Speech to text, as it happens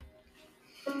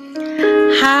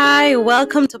Hi,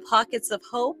 welcome to Pockets of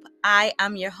Hope. I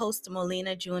am your host,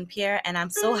 Molina June Pierre, and I'm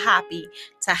so happy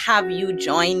to have you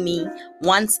join me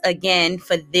once again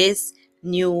for this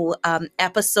new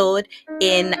episode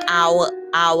in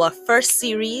our first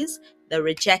series, the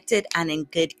Rejected and in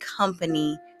Good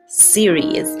Company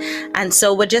series. And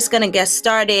so we're just going to get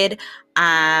started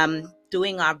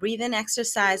doing our breathing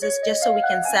exercises just so we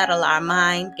can settle our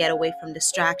mind, get away from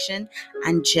distraction,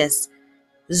 and just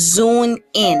zone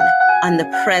in on the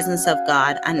presence of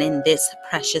God and in this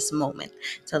precious moment.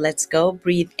 So let's go.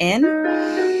 Breathe in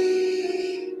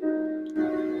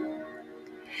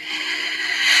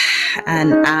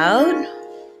and out.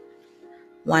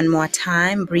 One more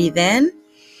time. Breathe in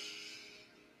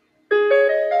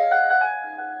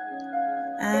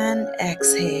and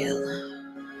exhale.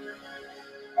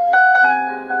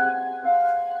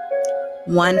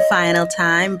 One final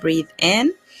time. Breathe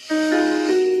in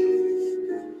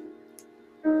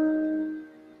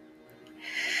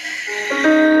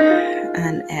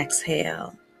and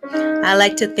exhale. I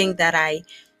like to think that I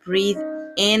breathe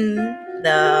in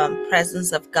the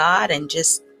presence of God and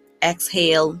just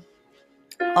exhale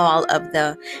all of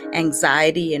the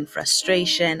anxiety and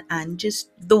frustration and just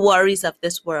the worries of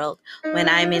this world. When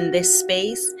I'm in this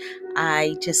space,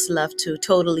 I just love to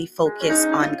totally focus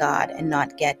on God and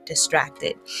not get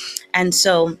distracted. And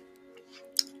so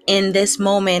in this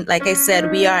moment, like I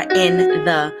said, we are in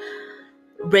the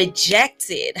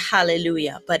rejected,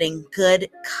 hallelujah, but in good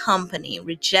company.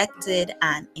 Rejected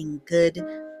and in good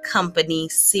company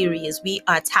series. We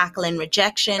are tackling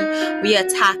rejection. We are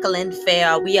tackling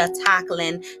fear. We are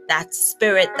tackling that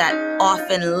spirit that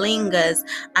often lingers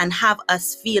and have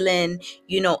us feeling,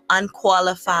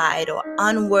 unqualified or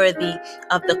unworthy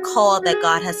of the call that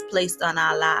God has placed on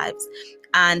our lives.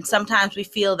 And sometimes we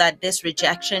feel that this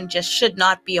rejection just should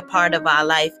not be a part of our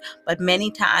life, but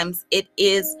many times it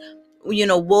is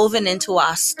woven into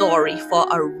our story for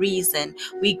a reason.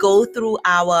 We go through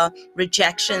our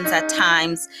rejections at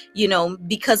times,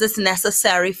 because it's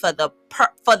necessary for the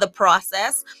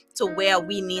process to where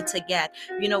we need to get.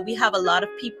 We have a lot of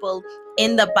people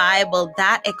in the Bible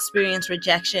that experience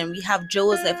rejection. We have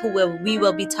Joseph, who we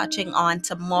will be touching on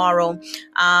tomorrow.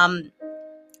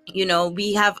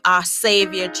 We have our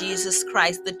Savior, Jesus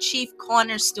Christ, the chief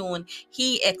cornerstone.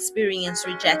 He experienced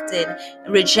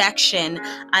rejection.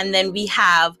 And then we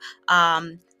have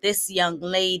this young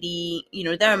lady.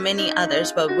 There are many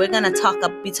others, but we're going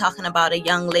to be talking about a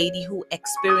young lady who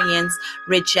experienced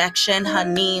rejection. Her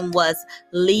name was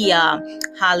Leah.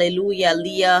 Hallelujah.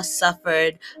 Leah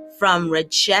suffered from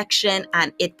rejection,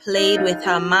 and it played with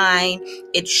her mind.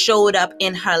 It showed up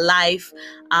in her life.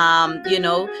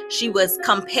 She was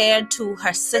compared to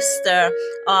her sister.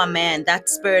 Oh man, that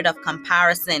spirit of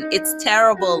comparison. It's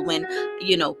terrible when,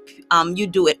 you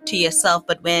do it to yourself,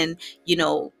 but when,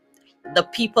 the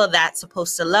people that's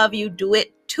supposed to love you do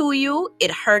it to you, it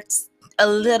hurts a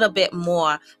little bit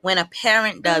more. When a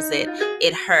parent does it,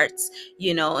 it hurts,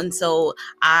 and so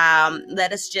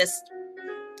let us just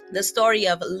the story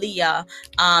of Leah.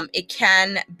 It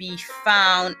can be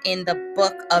found in the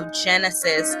book of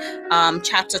Genesis,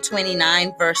 chapter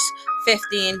 29, verse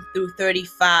 15 through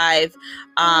 35.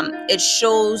 It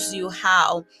shows you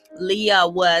how Leah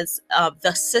was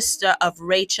the sister of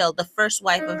Rachel, the first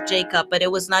wife of Jacob, but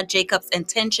it was not Jacob's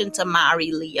intention to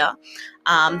marry Leah.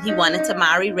 He wanted to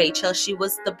marry Rachel. She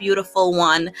was the beautiful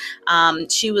one.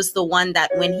 She was the one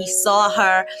that when he saw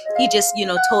her, he just,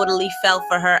 totally fell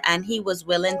for her, and he was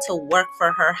willing to work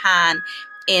for her hand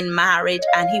in marriage.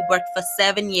 And he worked for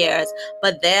 7 years.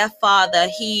 But their father,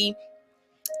 he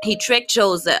tricked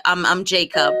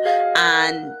Jacob,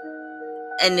 and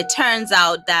it turns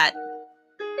out that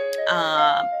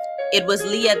it was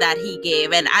Leah that he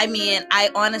gave. And I mean, I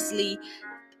honestly,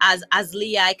 as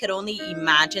Leah, I could only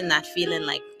imagine that feeling,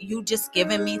 like, you just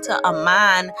giving me to a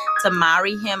man to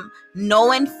marry him,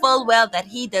 knowing full well that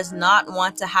he does not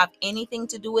want to have anything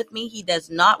to do with me. He does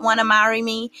not want to marry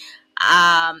me.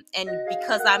 And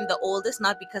because I'm the oldest,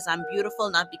 not because I'm beautiful,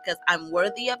 not because I'm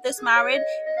worthy of this marriage,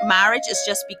 is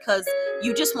just because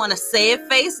you just want to save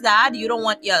face, Dad. You don't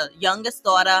want your youngest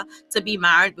daughter to be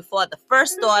married before the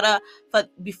first daughter,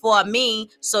 before me.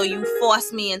 So you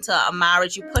force me into a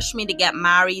marriage. You push me to get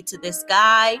married to this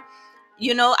guy.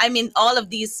 All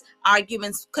of these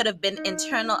arguments could have been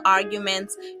internal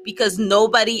arguments because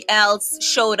nobody else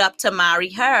showed up to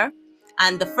marry her.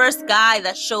 And the first guy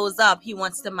that shows up, he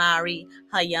wants to marry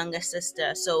her younger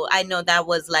sister. So I know that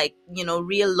was like,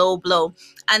 real low blow.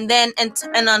 And then,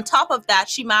 and on top of that,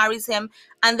 she marries him.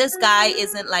 And this guy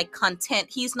isn't like content.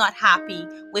 He's not happy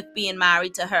with being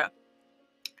married to her.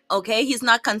 Okay, he's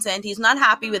not content. He's not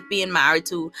happy with being married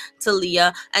to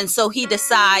Leah. And so he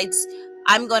decides,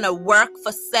 I'm going to work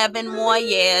for 7 more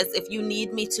years if you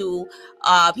need me to.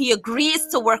 He agrees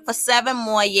to work for 7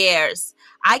 more years.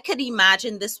 I could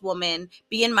imagine this woman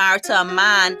being married to a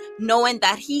man knowing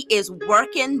that he is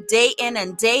working day in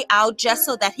and day out just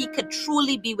so that he could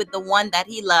truly be with the one that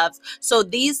he loves. So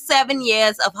these 7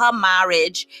 years of her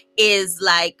marriage is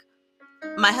like,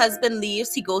 my husband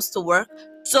leaves, he goes to work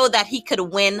so that he could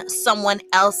win someone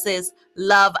else's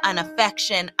love and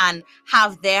affection and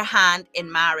have their hand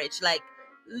in marriage. Like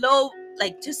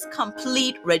just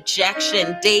complete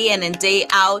rejection day in and day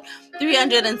out,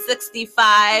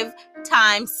 365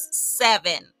 times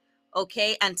 7.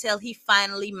 Okay, until he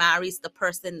finally marries the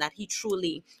person that he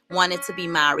truly wanted to be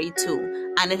married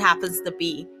to. And it happens to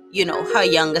be, her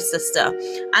younger sister.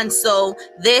 And so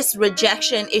this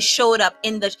rejection is showed up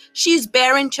she's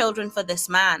bearing children for this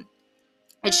man.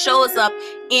 It shows up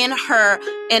in her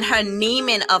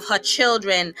naming of her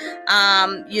children.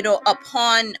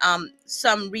 Upon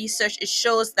some research, it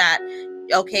shows that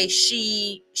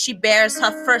she bears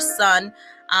her first son,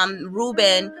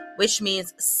 Reuben, which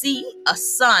means see, a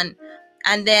son,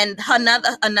 and then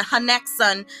her next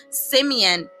son,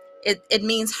 Simeon, it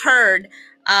means herd,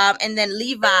 and then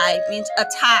Levi means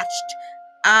attached.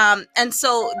 And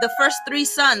so the first 3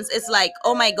 sons is like,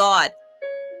 oh my God,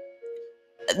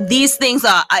 these things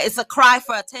it's a cry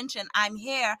for attention. I'm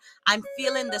here, I'm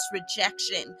feeling this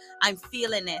rejection, I'm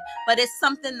feeling it. But it's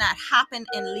something that happened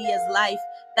in Leah's life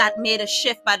that made a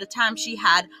shift. By the time she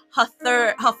had her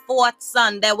 4th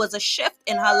son, there was a shift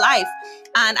in her life,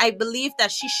 and I believe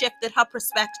that she shifted her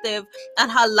perspective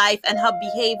and her life and her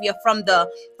behavior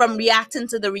from reacting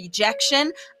to the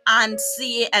rejection and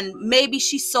maybe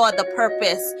she saw the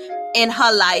purpose in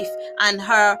her life, and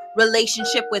her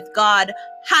relationship with God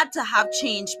had to have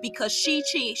changed because she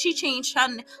changed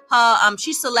her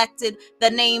she selected the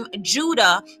name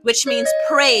Judah, which means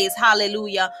praise,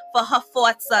 hallelujah, for her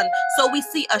 4th son. So we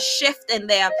see a shift in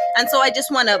there. And so I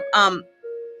just want to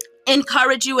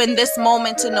encourage you in this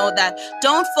moment to know that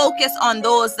don't focus on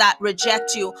those that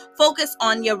reject you. Focus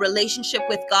on your relationship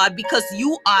with God, because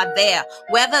you are there.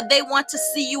 Whether they want to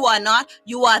see you or not,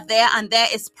 you are there, and there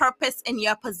is purpose in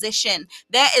your position.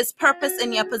 There is purpose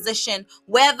in your position.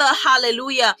 Whether,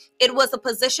 hallelujah, it was a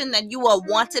position that you were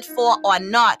wanted for or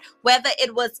not, whether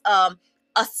it was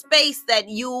a space that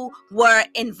you were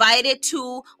invited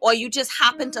to, or you just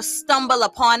happened to stumble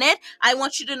upon it, I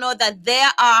want you to know that there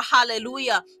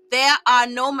are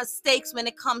no mistakes when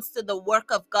it comes to the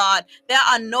work of God. There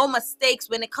are no mistakes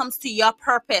when it comes to your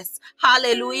purpose.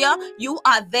 Hallelujah. You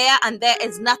are there, and there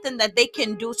is nothing that they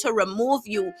can do to remove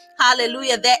you.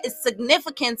 Hallelujah. There is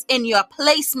significance in your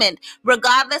placement,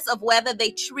 regardless of whether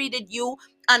they treated you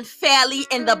unfairly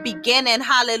in the beginning.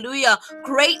 Hallelujah.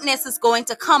 Greatness is going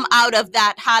to come out of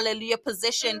that, hallelujah,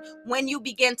 position when you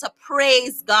begin to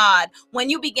praise God, when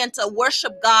you begin to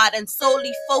worship God and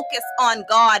solely focus on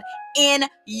God in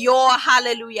your,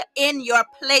 hallelujah, in your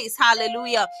place.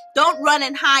 Hallelujah. Don't run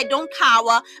and hide, don't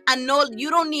cower, and no, you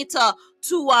don't need to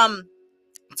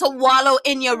wallow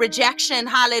in your rejection.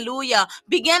 Hallelujah.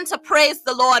 Begin to praise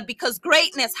the Lord, because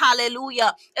greatness,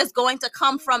 hallelujah, is going to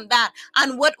come from that.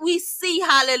 And what we see,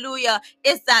 hallelujah,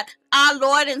 is that our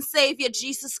Lord and Savior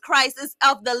Jesus Christ is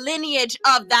of the lineage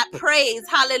of that praise.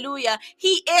 Hallelujah.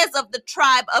 He is of the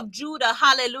tribe of Judah.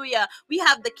 Hallelujah. We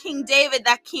have the King David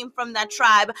that came from that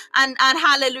tribe. And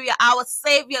hallelujah, our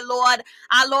Savior,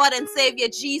 our Lord and Savior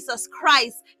Jesus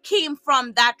Christ came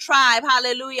from that tribe.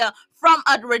 Hallelujah. From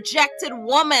a rejected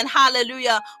woman,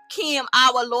 hallelujah, came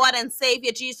our Lord and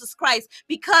Savior Jesus Christ,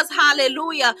 because,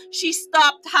 hallelujah, she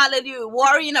stopped, hallelujah,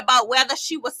 worrying about whether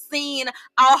she was seen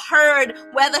or heard,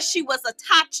 whether she was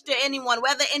attached to anyone,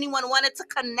 whether anyone wanted to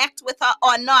connect with her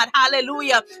or not.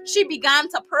 Hallelujah. She began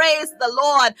to praise the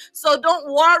Lord. So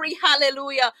don't worry,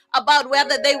 hallelujah, about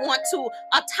whether they want to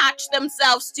attach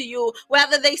themselves to you,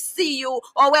 whether they see you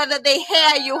or whether they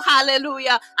hear you.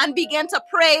 Hallelujah. And begin to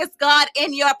praise God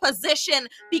in your position,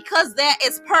 because there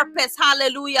is purpose.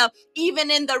 Hallelujah. Even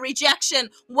in the rejection,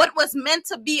 what was meant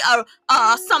to be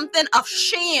something of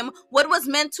shame, what was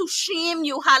meant to shame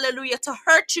you, hallelujah, to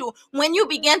hurt you, when you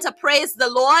begin to praise the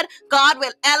Lord, God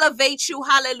will elevate you,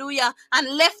 hallelujah, and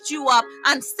lift you up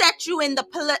and set you in the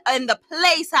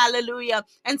place, hallelujah,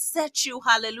 and set you,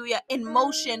 hallelujah, in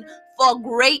motion for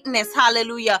greatness.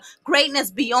 Hallelujah.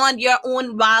 Greatness beyond your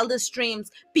own wildest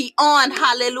dreams, beyond,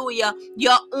 hallelujah,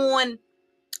 your own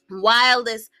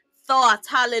wildest thoughts.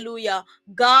 Hallelujah.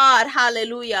 God,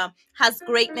 hallelujah, has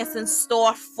greatness in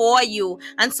store for you.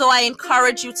 And so I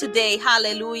encourage you today,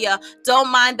 hallelujah,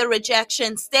 don't mind the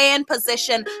rejection. Stay in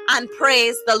position and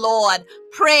praise the Lord.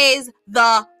 Praise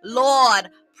the Lord.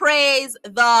 Praise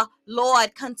the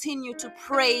Lord. Continue to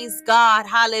praise God.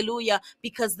 Hallelujah.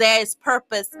 Because there is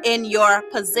purpose in your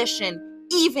position,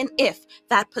 even if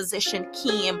that position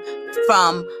came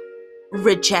from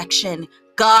rejection.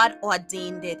 God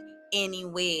ordained it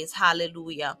anyways.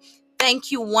 Hallelujah.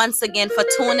 Thank you once again for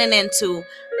tuning into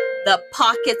the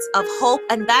Pockets of Hope.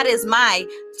 And that is my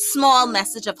small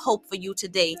message of hope for you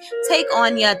today. Take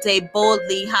on your day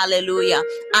boldly, hallelujah,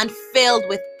 and filled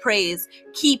with praise.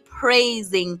 Keep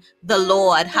praising the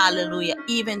Lord, hallelujah,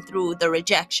 even through the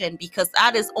rejection, because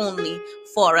that is only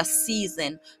for a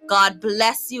season. God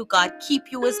bless you. God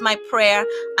keep you is my prayer.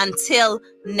 Until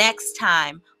next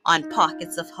time on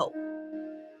Pockets of Hope.